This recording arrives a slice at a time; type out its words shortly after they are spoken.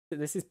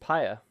This is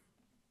Pyre.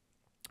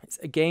 It's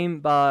a game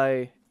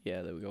by...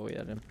 Yeah, there we go, we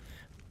had him.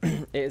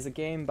 It is a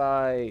game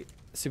by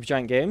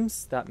Supergiant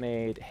Games that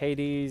made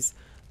Hades,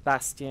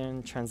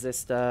 Bastion,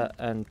 Transistor,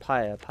 and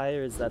Pyre.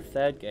 Pyre is their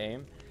third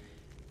game.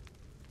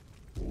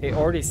 It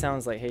already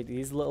sounds like Hades.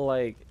 These little,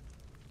 like,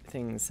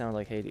 things sound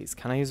like Hades.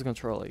 Can I use a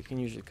controller? You can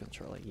use a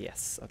controller.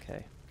 Yes,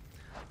 okay.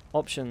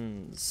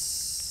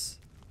 Options.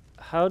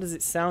 How does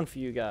it sound for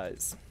you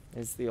guys?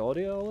 Is the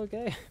audio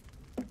okay?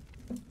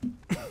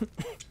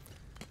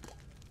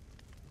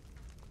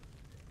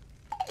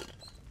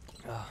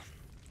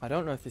 I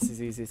don't know if this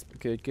is easy.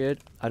 Good.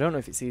 I don't know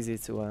if it's easy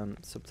to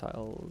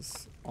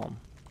subtitles on.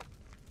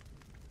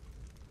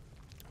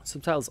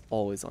 Subtitles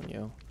always on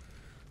you.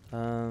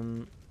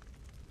 I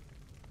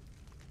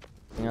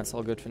think that's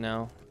all good for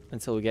now.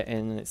 Until we get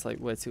in and it's like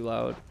way too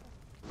loud.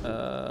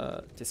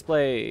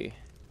 Display.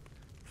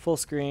 Full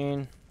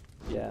screen.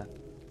 Yeah,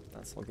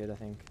 that's all good, I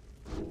think.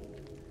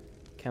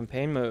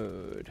 Campaign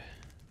mode.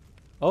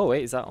 Oh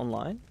wait, is that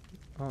online?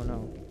 Oh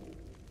no.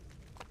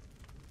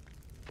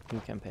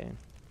 New campaign.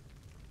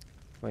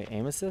 Wait,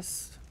 aim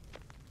assist?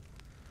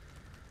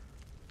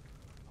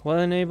 Well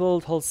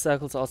enabled, hold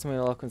circle to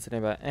automate lock once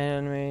enabled by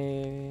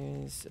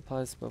enemies.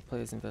 Applies to both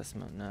players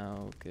investment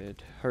now.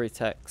 Good. Hurry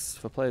text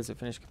for players who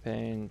finish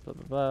campaign. Blah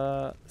blah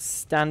blah.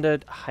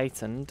 Standard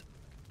heightened.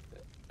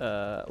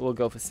 We'll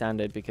go for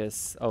standard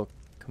because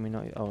can we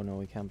not? Oh no,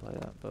 we can play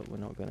that, but we're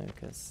not gonna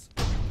because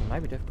it might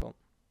be difficult.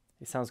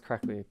 It sounds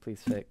crackly.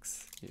 Please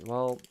fix.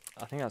 Well,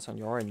 I think that's on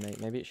your end, mate.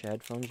 Maybe it's your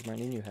headphones. You might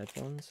need new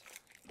headphones.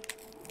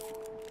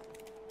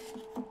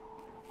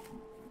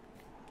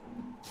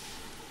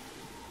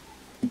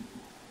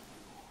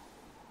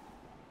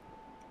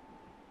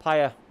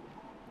 Pyre.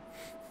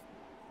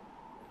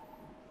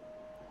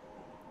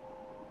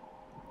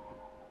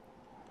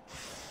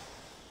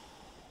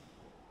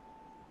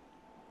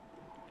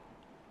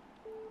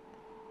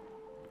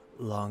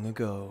 Long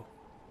ago,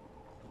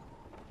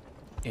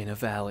 in a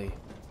valley.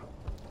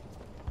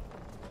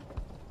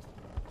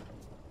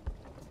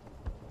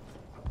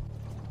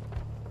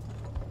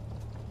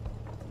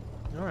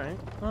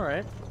 All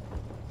right.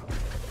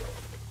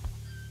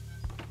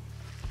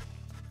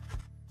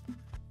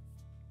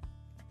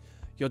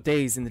 Your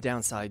days in the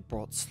downside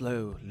brought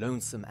slow,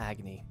 lonesome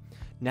agony.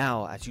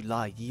 Now, as you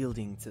lie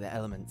yielding to the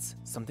elements,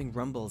 something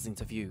rumbles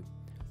into view.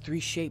 3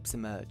 shapes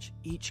emerge,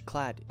 each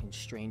clad in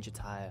strange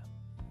attire.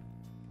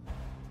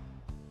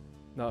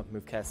 No,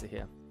 move carefully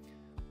here.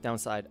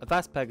 Downside, a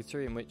vast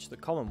purgatory in which the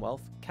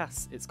Commonwealth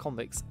casts its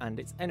convicts and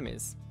its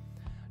enemies.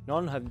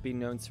 None have been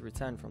known to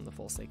return from the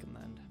Forsaken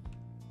Land.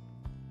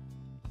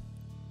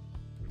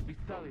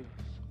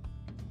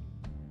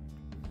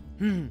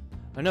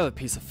 Another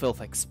piece of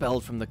filth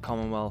expelled from the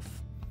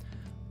Commonwealth.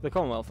 The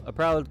Commonwealth, a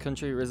proud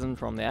country risen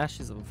from the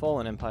ashes of a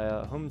fallen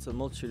empire, home to a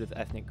multitude of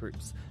ethnic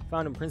groups,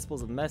 founded on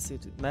principles of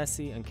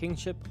mercy and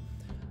kingship,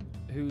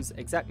 whose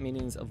exact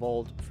meanings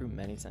evolved through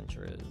many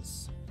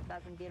centuries.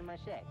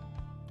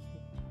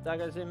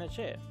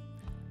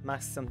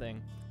 Mask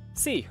something.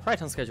 See,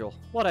 right on schedule.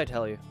 What'd I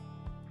tell you?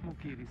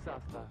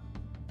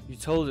 You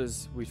told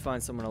us we'd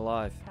find someone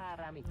alive.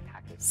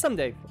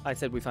 Someday, I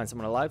said we'd find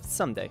someone alive.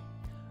 Someday.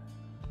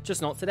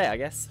 Just not today, I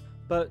guess.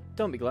 But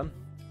don't be glum.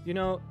 You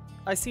know,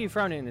 I see you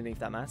frowning underneath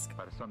that mask.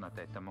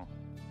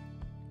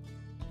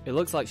 It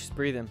looks like she's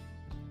breathing.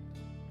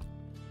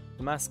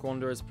 The mask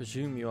wanderers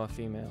presume you are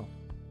female.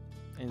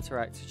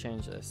 Interact to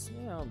change this.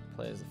 Yeah, I'll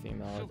play as a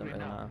female, it doesn't really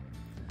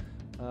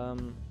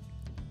matter.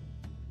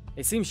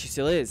 It seems she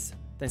still is.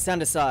 Then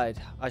stand aside.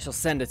 I shall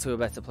send her to a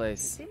better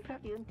place.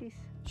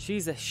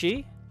 She's a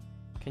she?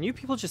 Can you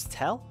people just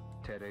tell?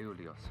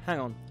 Hang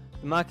on.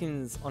 The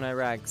markings on her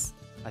rags.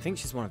 I think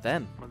she's one of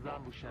them.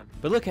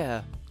 But look at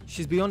her.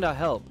 She's beyond our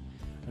help.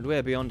 And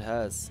we're beyond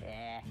hers.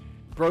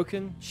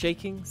 Broken,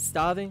 shaking,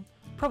 starving,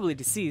 probably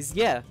deceased,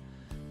 yeah.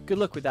 Good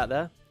luck with that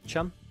there,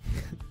 chum.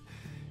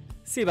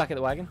 See you back at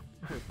the wagon.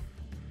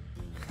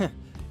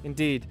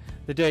 Indeed,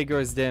 the day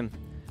grows dim.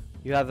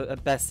 You have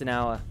at best an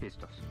hour.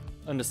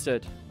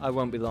 Understood. I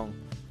won't be long.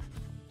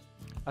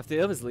 After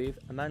the others leave,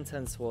 a man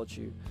turns towards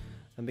you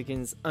and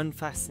begins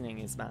unfastening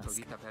his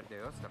mask.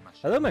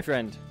 Hello, my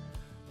friend.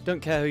 Don't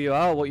care who you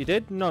are or what you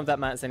did, none of that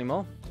matters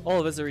anymore. All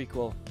of us are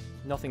equal.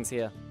 Nothing's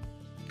here.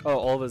 Oh,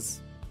 all of us.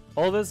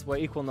 All of us, we're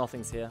equal,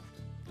 nothing's here.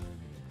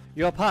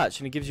 You are parched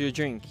and he gives you a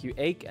drink. You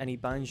ache and he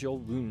binds your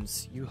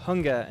wounds. You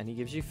hunger and he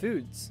gives you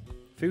foods.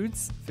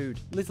 Foods? Food.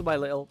 Little by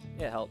little,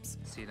 it helps.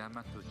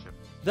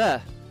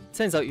 There.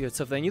 Turns out you're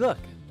tougher than you look.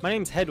 My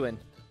name's Hedwin.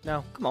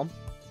 Now, come on.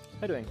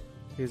 Hedwin.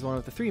 He's one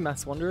of the 3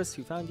 masked wanderers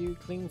who found you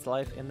clinging to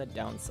life in the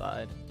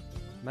downside.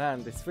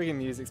 Man, this friggin'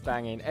 music's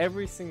banging.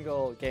 Every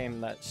single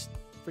game that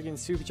friggin'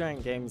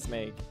 Supergiant Games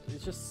make.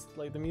 It's just,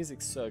 like, the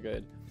music's so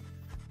good.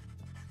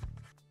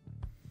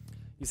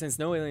 You sense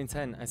no ill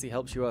intent as he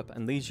helps you up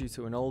and leads you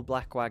to an old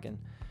black wagon.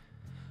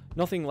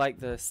 Nothing like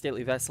the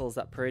stately vessels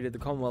that paraded the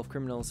Commonwealth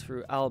criminals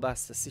through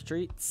alabaster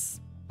streets.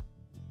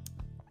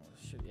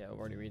 Yeah, we've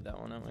already read that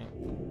one, haven't we?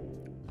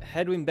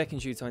 Hedwin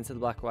beckons you to enter the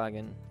black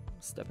wagon.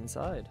 Step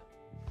inside.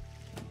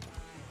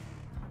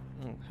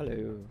 Oh,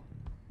 hello.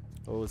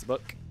 Oh, it's a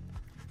book.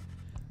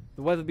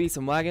 The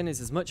weather-beaten wagon is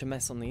as much a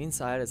mess on the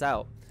inside as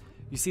out.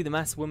 You see the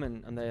masked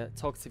woman and the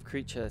talkative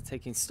creature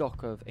taking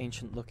stock of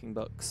ancient-looking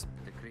books.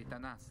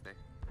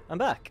 I'm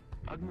back.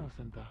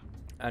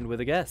 And with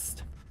a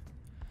guest.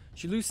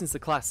 She loosens the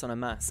clasp on her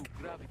mask.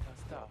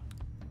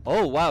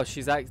 Oh wow,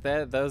 she's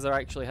there. Those are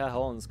actually her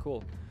horns.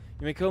 Cool.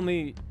 You may call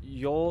me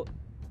Jodariel?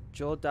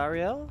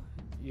 Jodariel?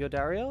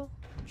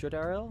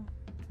 Jodariel?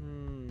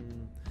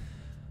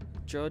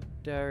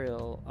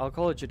 Jodariel. I'll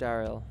call her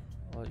Jodariel.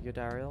 Or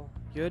Jodariel?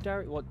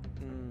 Jodariel? What?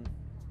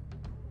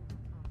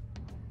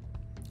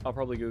 I'll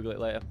probably Google it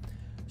later.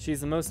 She's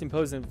the most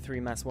imposing of the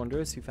three masked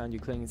wanderers who found you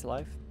clinging to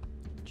life.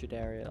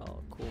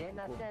 Jodariel. Cool.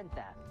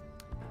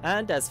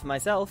 And as for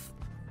myself,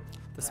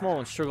 the small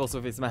one struggles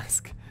with his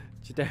mask.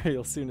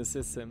 Jodariel soon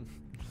assists him.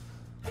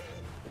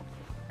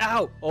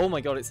 Ow! Oh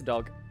my god, it's a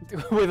dog.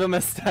 With a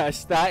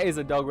mustache. That is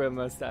a dog with a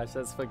mustache.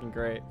 That's fucking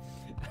great.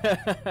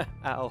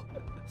 Ow.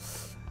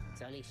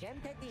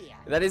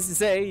 That is to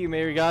say, you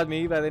may regard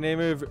me by the name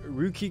of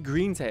Rookie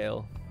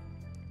Greentail.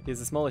 He is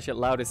the smallest yet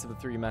loudest of the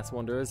three masked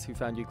wanderers who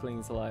found you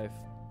clinging to life.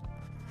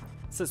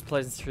 Such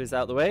pleasantries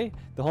out the way,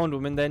 the horned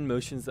woman then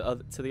motions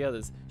to the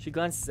others. She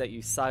glances at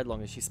you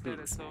sidelong as she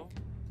speaks.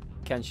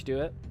 Can she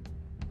do it?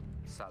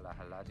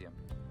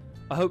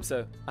 I hope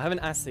so. I haven't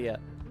asked her yet.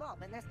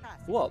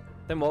 What?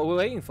 Then what are we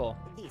waiting for?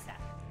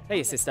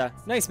 Hey sister,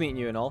 nice meeting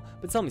you and all,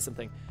 but tell me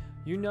something.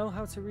 You know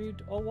how to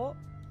read or what?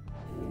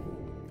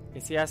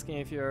 Is he asking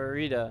if you're a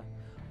reader?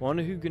 One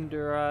who can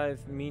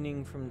derive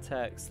meaning from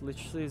text.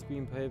 Literacy has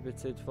been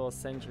prohibited for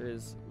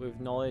centuries, with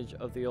knowledge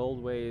of the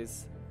old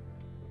ways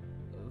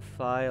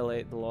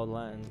violate the Lord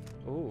land.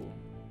 Ooh.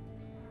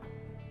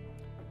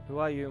 Who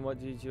are you and what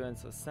did you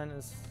enter?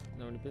 Sentence.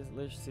 No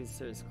literacy is a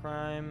serious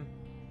crime.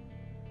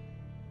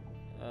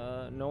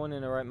 No one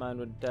in their right mind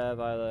would dare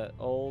violate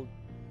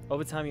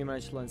over time you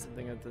managed to learn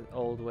something of the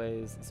old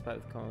ways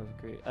despite the common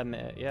degree.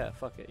 Admit it. Yeah,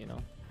 fuck it, you know.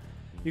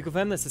 You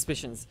confirm their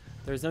suspicions.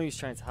 There is no use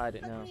trying to hide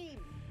it now.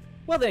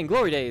 Well then,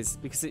 glory days,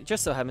 because it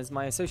just so happens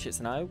my associates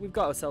and I, we've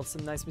got ourselves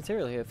some nice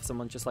material here for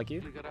someone just like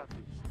you.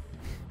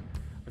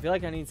 I feel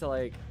like I need to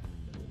like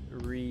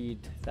read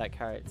that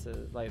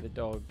character, like the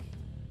dog,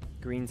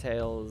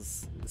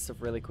 Greentail's stuff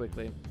really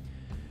quickly.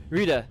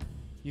 Reader,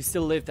 you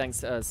still live thanks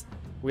to us.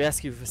 We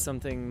ask you for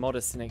something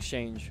modest in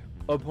exchange.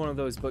 Open one of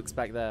those books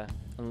back there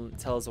and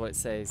tell us what it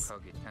says.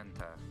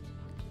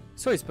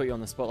 Sorry to put you on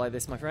the spot like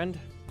this, my friend.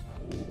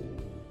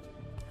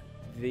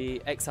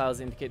 The exiles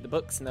indicate the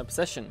books in their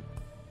possession.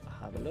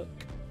 Have a look.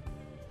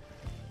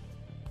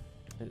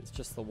 It's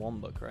just the one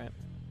book, right?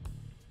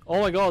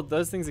 Oh my god,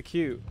 those things are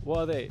cute. What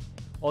are they?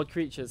 Odd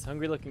creatures,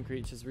 hungry looking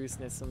creatures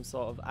roosting in some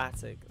sort of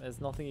attic. There's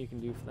nothing you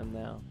can do for them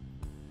now.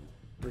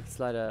 Rick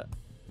Slider,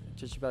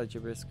 judge about the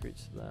gibberish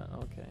creatures there.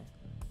 Okay.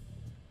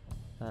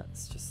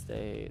 That's just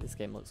this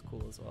game looks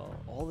cool as well.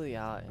 All the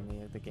art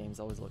in the games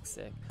always looks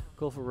sick.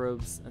 Colourful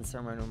robes and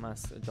ceremonial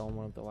masks adorn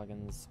one of the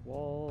wagon's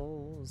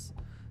walls.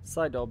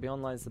 Side door,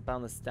 beyond lies the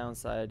boundless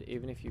downside.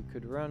 Even if you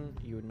could run,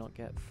 you would not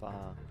get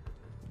far.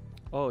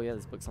 Oh yeah,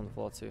 there's books on the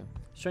floor too.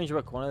 Strange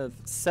book, one of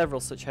several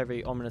such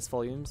heavy, ominous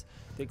volumes.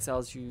 The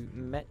exiles you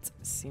met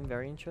seem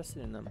very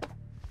interested in them.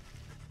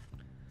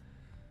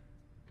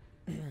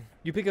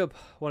 You pick up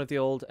one of the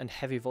old and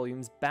heavy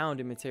volumes bound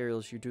in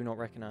materials you do not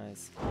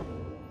recognize.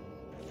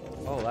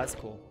 Oh, that's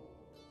cool.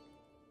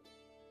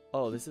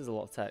 Oh, this is a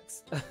lot of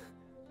text.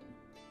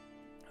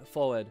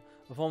 Forward.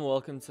 A formal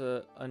welcome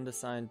to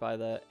undersigned by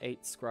the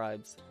 8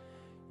 scribes.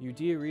 You,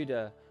 dear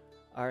reader,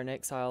 are an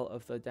exile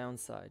of the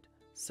downside,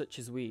 such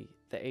as we,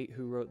 the 8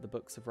 who wrote the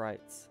books of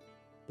rights.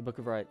 The Book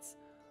of Rights.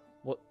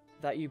 What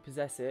that you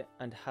possess it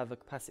and have a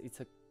capacity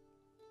to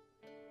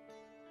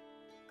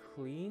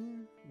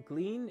glean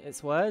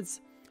its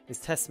words is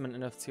testament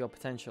enough to your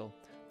potential.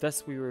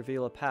 Thus we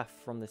reveal a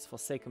path from this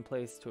forsaken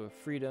place to a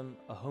freedom,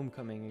 a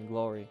homecoming and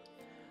glory.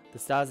 The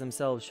stars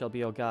themselves shall be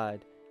your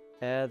guide.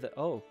 Ere the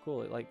oh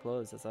cool, it like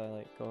glows as I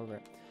like go over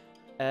it.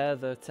 Ere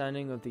the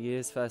turning of the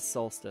year's first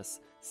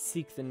solstice,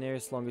 seek the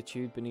nearest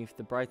longitude beneath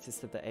the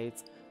brightest of the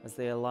 8 as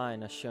they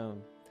align as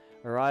shown.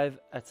 Arrive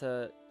at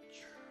a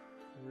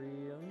no,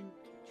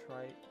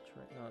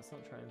 it's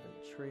not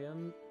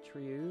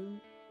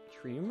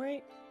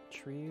triumvirate,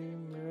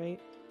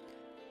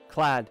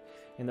 clad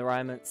in the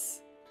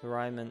raiments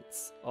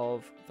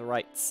of the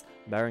rights,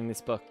 bearing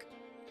this book.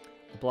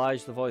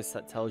 Oblige the voice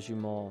that tells you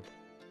more.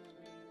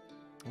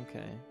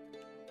 Okay.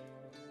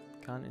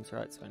 Can't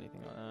interact with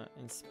anything like that.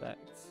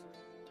 Inspect.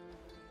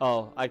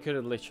 Oh, I could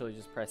have literally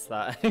just pressed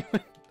that.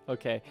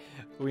 Okay,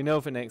 we know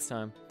for next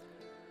time.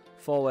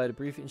 Forward,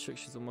 brief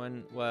instructions on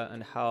when, where,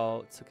 and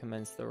how to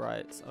commence the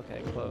rites.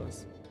 Okay,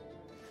 close.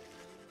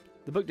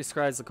 The book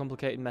describes a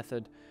complicated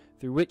method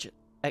through which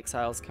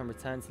exiles can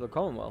return to the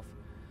Commonwealth.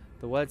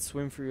 The words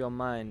swim through your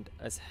mind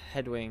as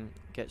Headwing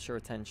gets your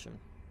attention.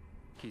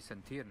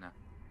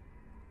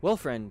 Well,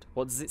 friend,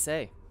 what does it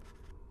say?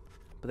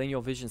 But then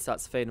your vision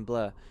starts to fade and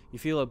blur. You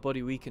feel your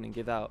body weaken and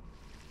give out.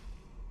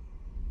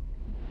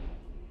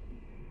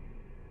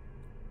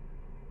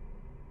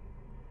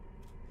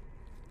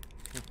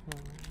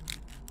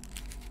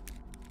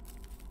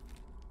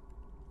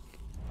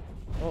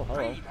 Oh,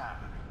 hello. Pyre,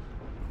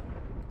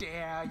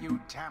 dare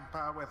you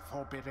tamper with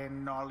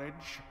forbidden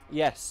knowledge?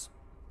 Yes.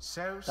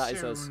 So That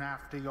is us. soon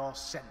after your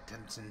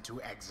sentence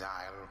into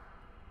exile.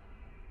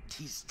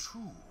 'Tis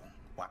true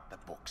what the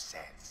book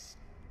says.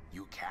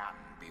 You can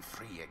be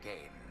free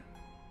again.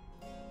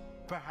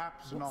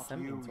 Perhaps not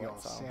sent me you into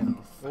exile?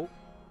 yourself, Oh.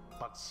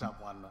 but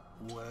someone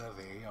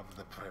worthy of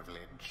the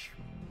privilege.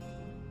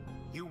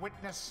 You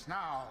witness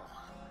now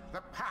the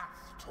path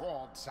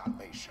toward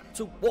salvation.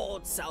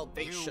 Towards You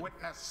salvation.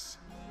 witness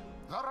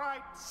the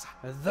rights,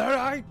 The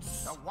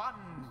rights. the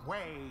one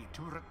way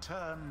to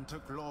return to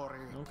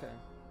glory. Okay.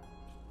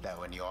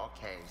 Though in your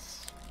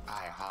case,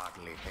 I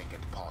hardly think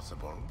it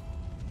possible.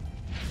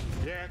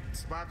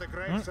 Yet, by the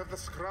grace of the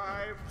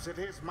scribes, it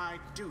is my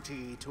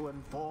duty to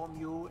inform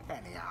you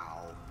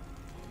anyhow.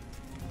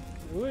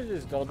 Who is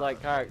this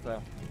godlike character?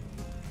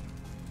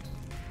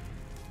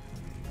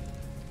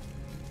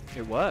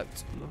 It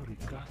worked.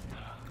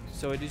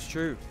 So it is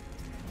true.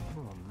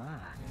 Oh man.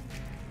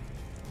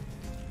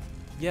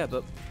 Yeah,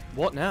 but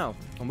what now?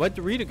 And where'd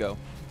the reader go?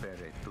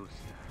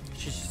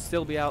 She should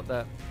still be out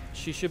there.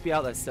 She should be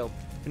out there still.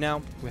 For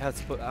now, we have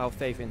to put our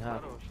faith in her.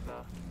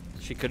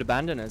 She could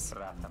abandon us.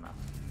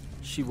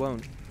 She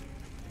won't.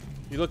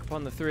 You look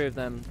upon the three of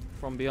them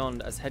from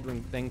beyond as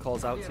Hedwig then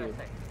calls out to you.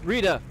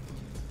 Reader!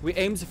 We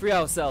aim to free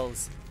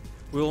ourselves.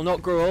 We will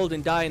not grow old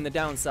and die in the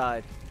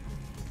downside.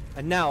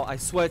 And now, I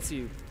swear to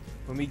you,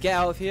 when we get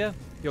out of here,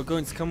 you're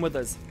going to come with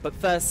us. But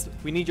first,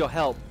 we need your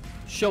help.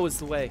 Show us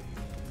the way.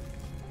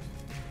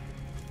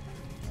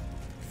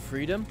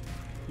 Freedom?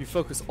 You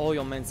focus all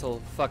your mental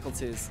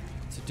faculties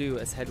to do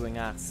as Hedwig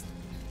asked.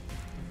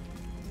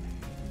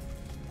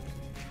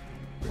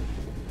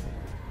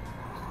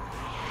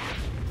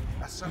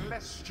 A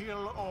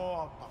celestial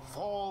orb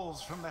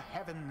falls from the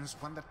heavens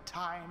when the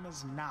time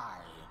is nigh.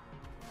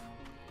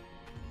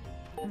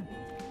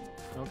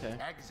 Okay.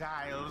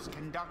 Exiles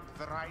conduct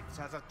the rites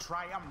as a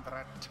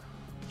triumvirate.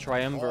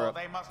 Triumvirate. Or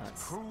they must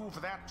That's-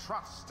 prove their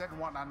trust in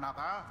one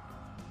another,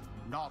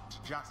 not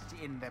just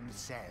in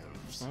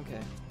themselves.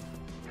 Okay.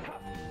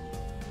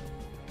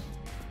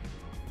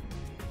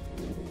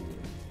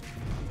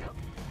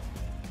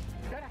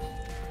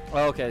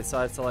 Oh, okay, so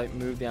I have to like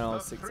move the animal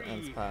The 6 three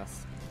ends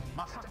past.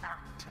 must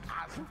act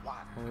as one.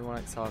 Only one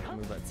X can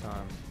move at a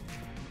time.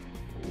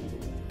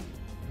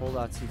 Hold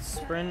R2 to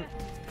sprint.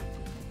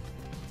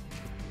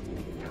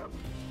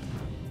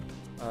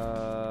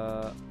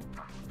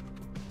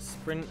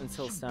 Sprint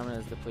until stamina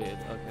is depleted.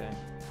 Okay.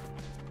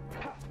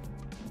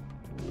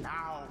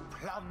 Now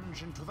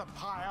plunge into the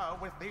pyre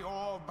with the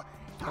orb.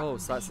 Oh,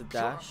 so that's a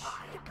dash.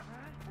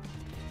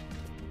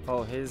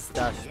 Oh, his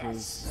dash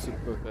moves Yes,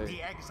 super quickly.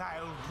 the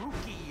exile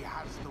rookie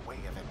has the way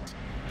of it.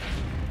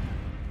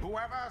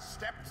 Whoever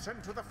steps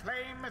into the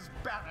flame is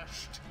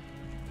banished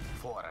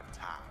for a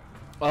time.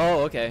 Oh,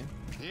 okay.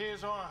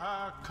 His or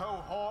her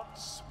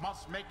cohorts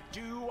must make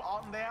do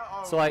on their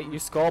own. So like you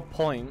score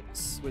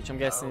points, which I'm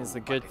guessing is a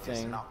good but it is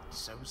thing. not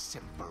so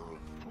simple.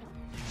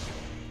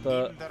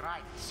 But In the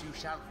rites, you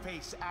shall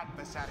face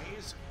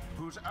adversaries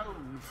whose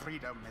own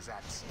freedom is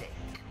at stake.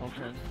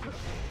 okay.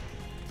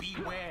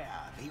 Beware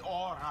the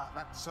aura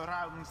that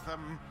surrounds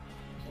them,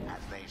 as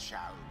they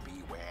shall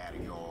beware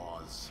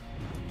yours.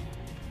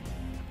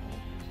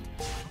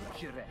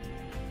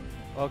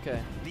 Okay.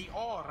 The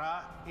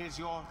aura is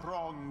your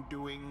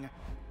wrongdoing.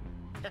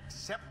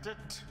 Accept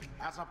it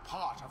as a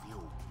part of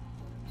you.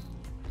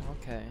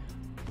 Okay.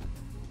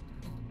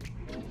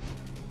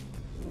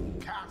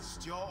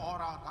 Cast your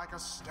aura like a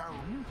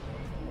stone.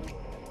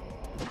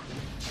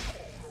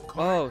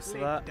 Oh, so Correctly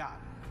that done.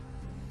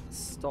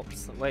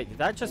 stops. Wait, did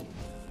that just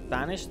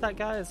banish that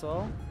guy as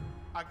well?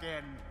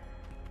 Again,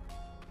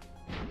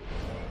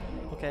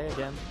 Okay,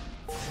 again.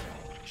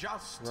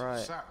 just Right.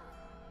 so.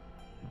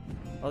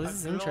 Oh, this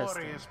is A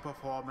interesting. glorious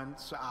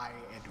performance, I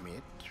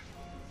admit.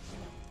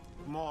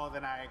 More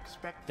than I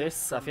expected.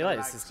 This, I from feel the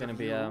like this is likes going to of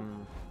be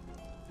you.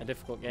 a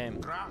difficult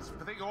game. Grasp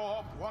the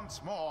orb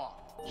once more.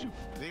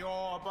 The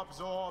orb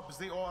absorbs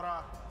the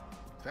aura.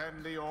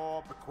 Then the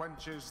orb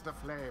quenches the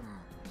flame.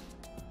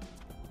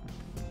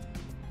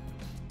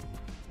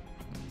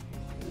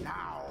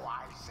 Now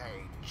I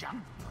say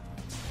jump.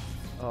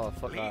 Oh,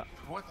 fuck Leap that.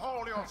 with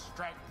all your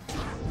strength.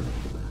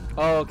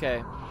 Oh,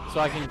 okay. So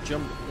I can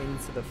jump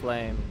into the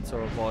flame to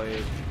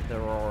avoid the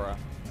aurora.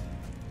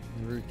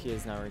 Ruki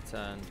is now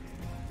returned.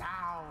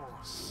 Now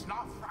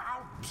snuff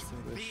out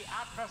the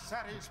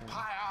adversary's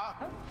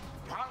pyre,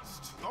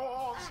 whilst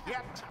yours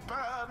yet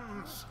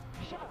burns.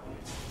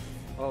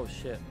 Oh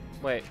shit.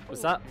 Wait,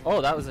 was that? Oh,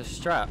 that was a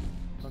strap.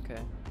 Okay.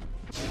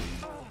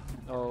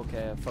 Oh,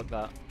 okay, fuck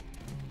that.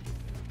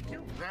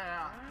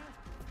 There.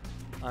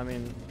 I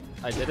mean,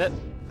 I did it.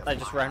 I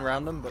just ran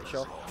around them, but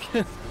sure.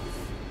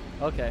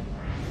 Okay.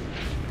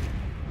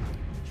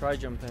 Try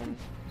jumping.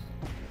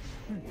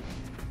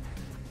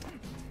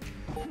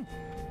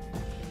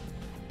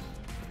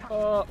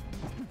 Oh.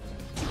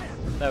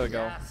 There we go.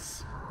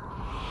 Yes.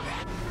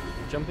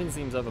 Jumping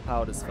seems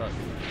overpowered as fuck.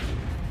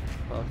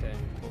 Okay.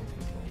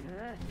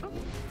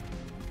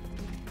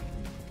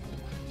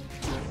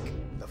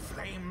 The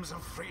flame dreams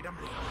of freedom.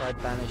 Try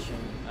banishing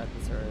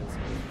adversaries.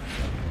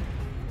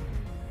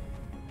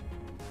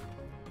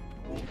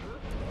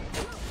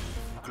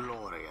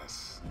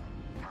 Glorious.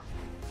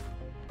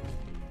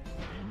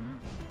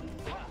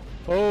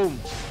 Boom!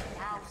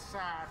 How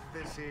sad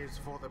this is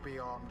for the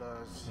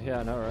Beyonders. Yeah,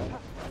 I know,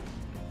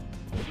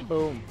 right?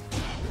 Boom.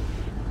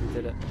 We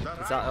did it.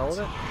 Is that all of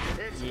it?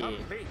 Yeah.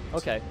 Complete.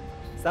 Okay.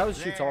 So that was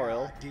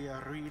tutorial. There,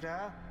 dear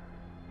reader.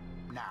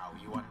 Now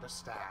you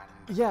understand.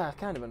 Yeah, I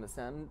kind of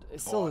understand. It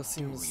still Or do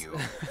seems... you?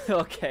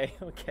 Okay,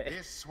 okay.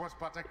 This was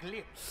but a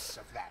glimpse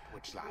of that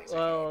which lies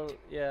Well, ahead.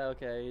 yeah,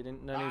 okay. You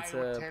didn't. No need I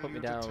will to tell put me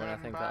you to down when I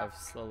turn think that back. I've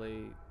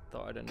slowly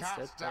thought I'd understood.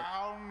 Cast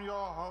down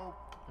your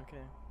hope.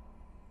 Okay.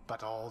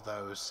 But all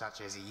those such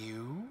as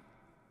you,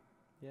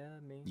 Yeah,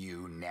 me.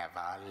 you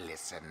never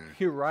listen.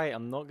 You're right.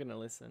 I'm not gonna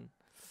listen.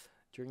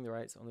 During the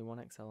rites, only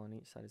one XL on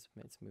each side is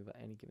permitted to move at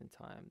any given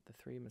time. The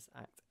three must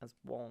act as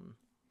one.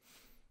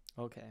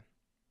 Okay.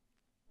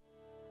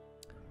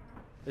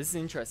 This is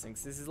interesting,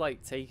 because this is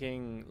like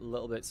taking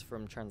little bits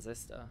from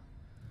Transistor.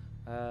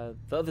 The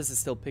others are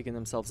still picking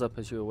themselves up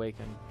as you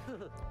awaken.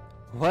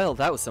 Well,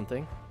 that was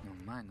something.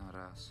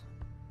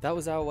 That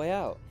was our way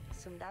out.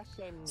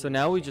 So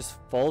now we just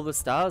follow the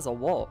stars, or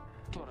what?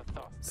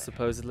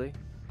 Supposedly.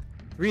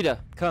 Rita,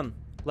 come.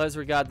 Let us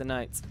regard the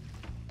night.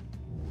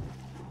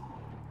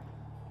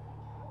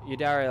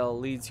 Yudariel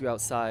leads you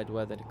outside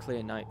where the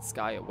clear night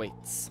sky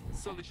awaits.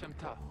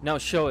 Now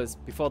show us,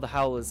 before the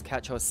howlers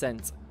catch our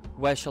scent,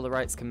 where shall the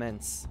rites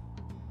commence?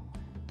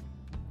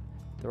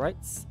 The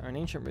rites are an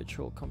ancient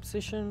ritual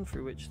composition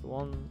through which the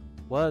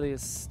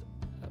worthiest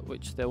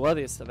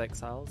of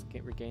exiles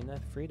regain their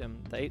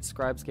freedom. The 8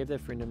 scribes gave their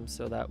freedom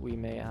so that we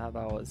may have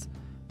ours.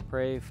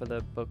 Pray for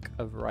the book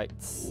of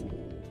rites.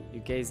 You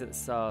gaze at the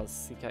stars,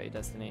 seek out your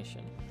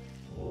destination.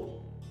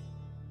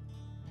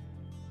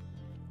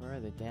 Where are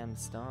the damn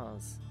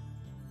stars?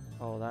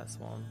 Oh, that's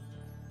one.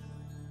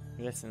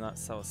 I'm guessing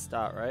that's our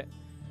start, right?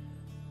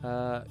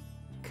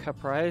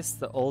 Caprice,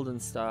 the Olden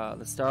Star,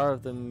 the star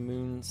of the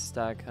moon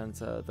stag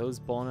hunter. Those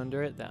born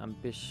under it that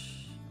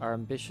are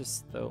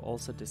ambitious, though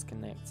also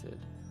disconnected.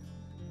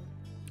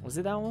 Was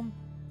it that one?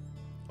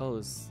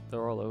 Oh,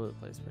 they're all over the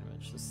place pretty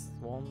much. This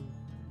one.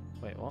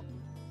 Wait, what?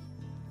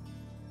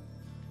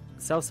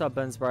 South Star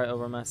burns bright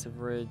over a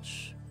massive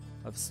ridge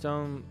of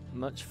stone,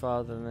 much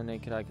farther than the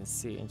naked eye can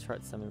see.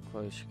 Interacts them in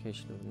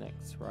qualification of the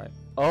next, right?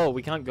 Oh,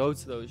 we can't go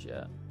to those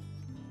yet.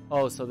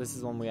 Oh, so this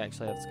is one we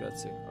actually have to go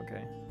to.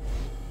 Okay.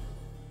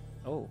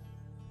 Oh.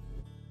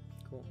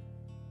 Cool.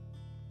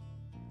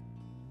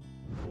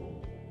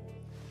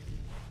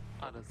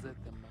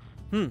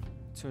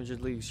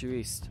 200 leagues due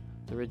east.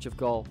 The Ridge of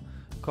Gaul.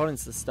 According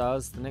to the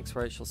stars, the next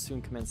rite shall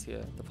soon commence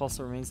here. The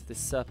fossil remains of this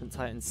serpent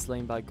titan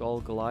slain by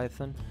Gaul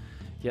Goliathan,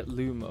 yet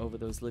loom over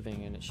those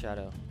living in its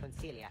shadow.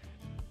 Consilia.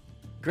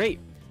 Great!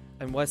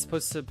 And we're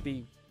supposed to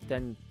be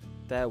then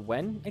there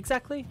when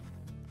exactly?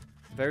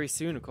 Very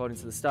soon, according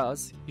to the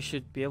stars. You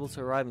should be able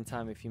to arrive in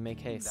time if you make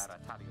haste.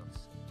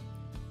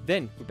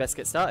 Then, we best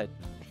get started.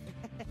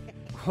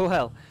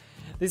 Well,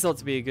 this ought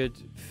to be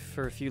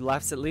for a few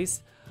laughs at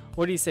least.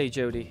 What do you say,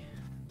 Jody?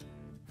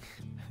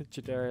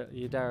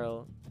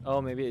 Jadariel. Oh,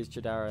 maybe it is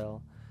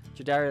Jadariel.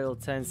 Jadariel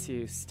turns to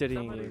you,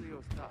 studying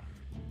you.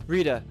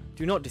 Reader,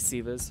 do not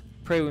deceive us.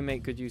 Pray we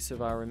make good use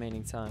of our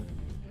remaining time.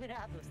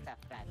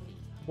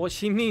 What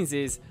she means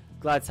is,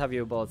 glad to have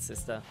you aboard,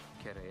 sister.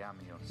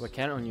 We're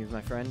counting on you,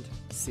 my friend.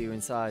 See you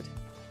inside.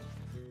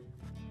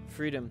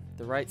 Freedom,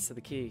 the rights are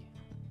the key.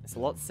 It's a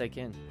lot to take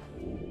in.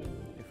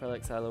 Your fellow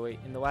exile await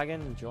in the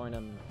wagon, join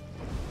them.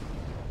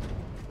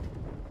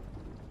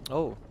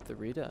 Oh, the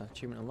reader,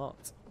 achievement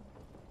unlocked.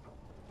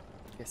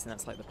 Guessing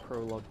that's like the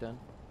prologue done.